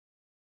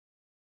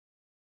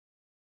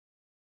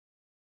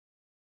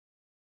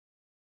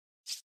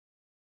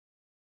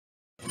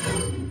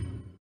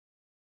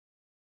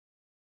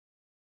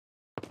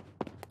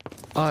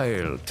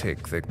I'll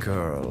take the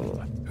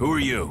girl. Who are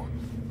you?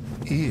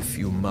 If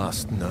you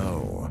must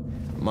know,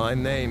 my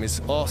name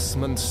is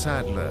Osmond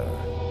Saddler,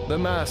 the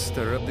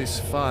master of this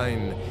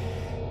fine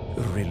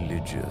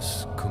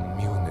religious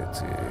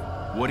community.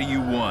 What do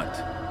you want?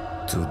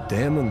 To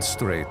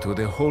demonstrate to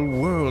the whole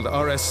world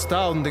our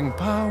astounding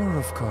power,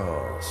 of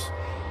course.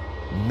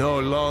 No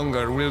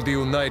longer will the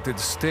United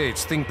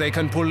States think they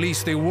can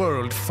police the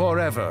world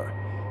forever.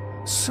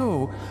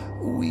 So,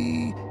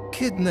 we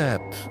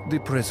kidnapped the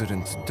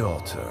president's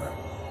daughter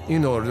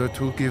in order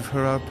to give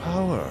her our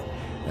power,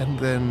 and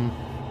then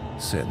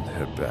send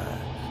her back.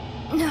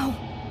 No.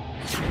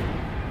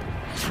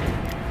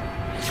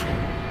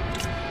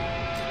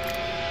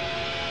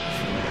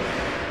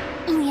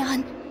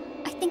 Leon,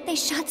 I think they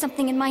shot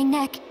something in my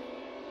neck.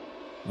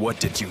 What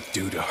did you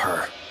do to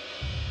her?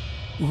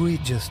 We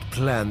just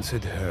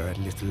planted her a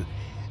little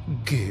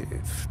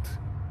gift.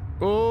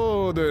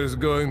 Oh, there's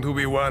going to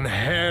be one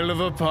hell of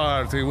a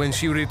party when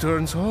she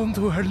returns home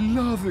to her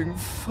loving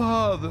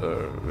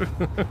father.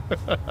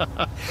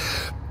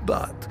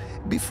 But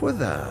before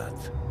that,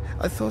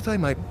 I thought I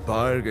might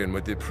bargain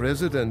with the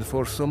president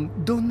for some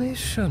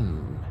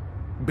donation.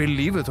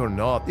 Believe it or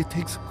not, it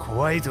takes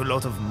quite a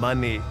lot of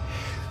money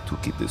to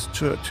keep this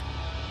church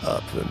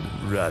up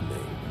and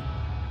running.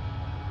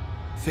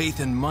 Faith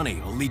and money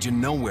will lead you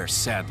nowhere,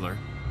 Saddler.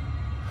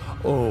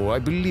 Oh, I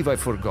believe I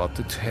forgot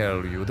to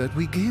tell you that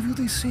we gave you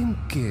the same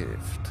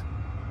gift.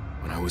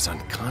 When I was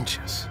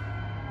unconscious.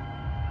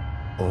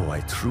 Oh, I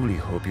truly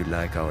hope you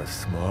like our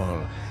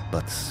small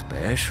but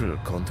special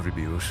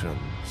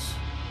contributions.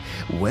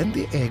 When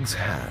the eggs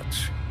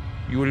hatch,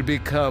 you will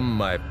become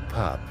my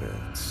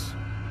puppets.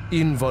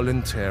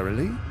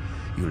 Involuntarily,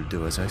 you'll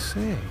do as I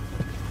say.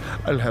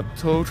 I'll have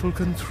total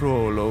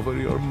control over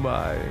your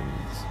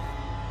minds.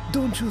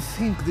 Don't you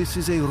think this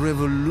is a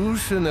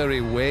revolutionary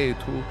way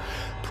to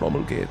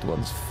promulgate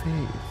one's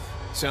faith?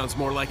 Sounds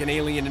more like an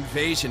alien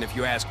invasion if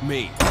you ask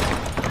me.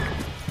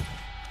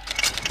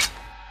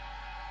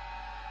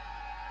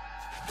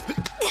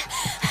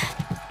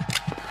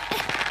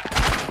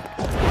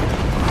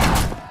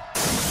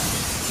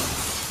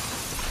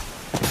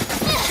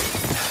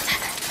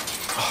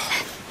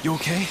 You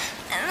okay?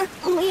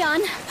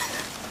 Leon,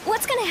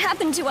 what's gonna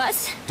happen to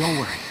us? Don't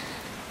worry.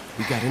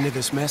 We got into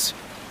this mess,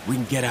 we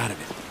can get out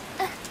of it.